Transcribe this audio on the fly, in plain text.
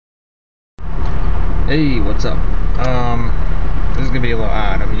Hey, what's up? This is gonna be a little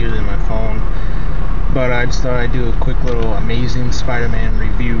odd. I'm using my phone, but I just thought I'd do a quick little Amazing Spider-Man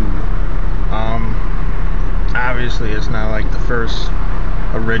review. Obviously, it's not like the first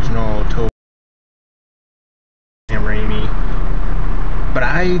original Tobey and Raimi, but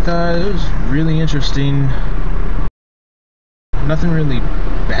I thought it was really interesting. Nothing really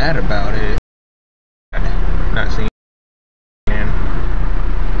bad about it. Not seeing.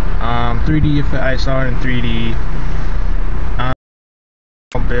 3D effect. I saw it in 3D.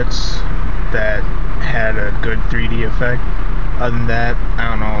 Bits that had a good 3D effect. Other than that, I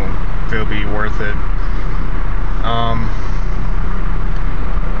don't know if it'll be worth it.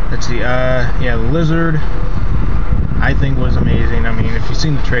 Let's see. Yeah, the lizard I think was amazing. I mean, if you've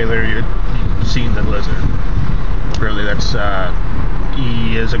seen the trailer, you've seen the lizard. Really, that's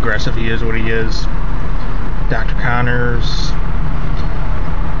he is aggressive. He is what he is. Dr. Connors,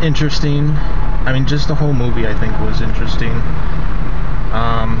 interesting. I mean, just the whole movie I think was interesting.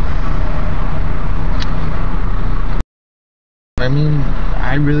 I mean,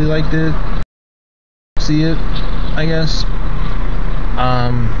 I really liked it. See it, I guess.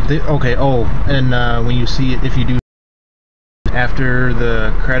 Okay. Oh, and when you see it, if you do after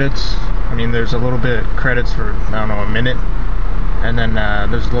the credits, I mean, there's a little bit credits for I don't know a minute, and then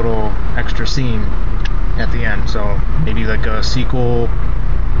there's a little extra scene at the end. So maybe like a sequel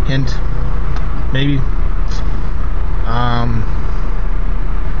hint, maybe.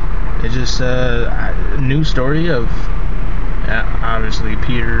 It's just a new story of obviously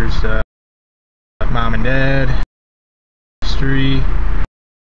Peter's mom and dad history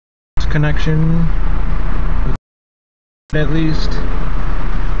connection, at least.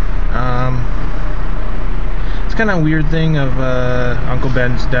 It's kind of a weird thing of Uncle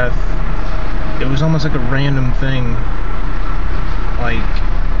Ben's death. It was almost like a random thing. Like,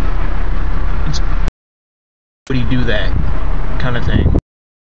 would he do that kind of thing?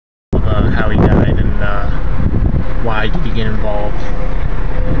 How he died and why did he get involved?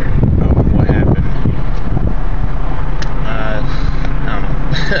 What happened? I don't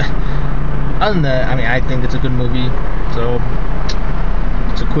know. Other than that, I mean, I think it's a good movie. So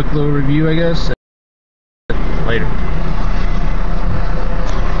it's a quick little review, I guess.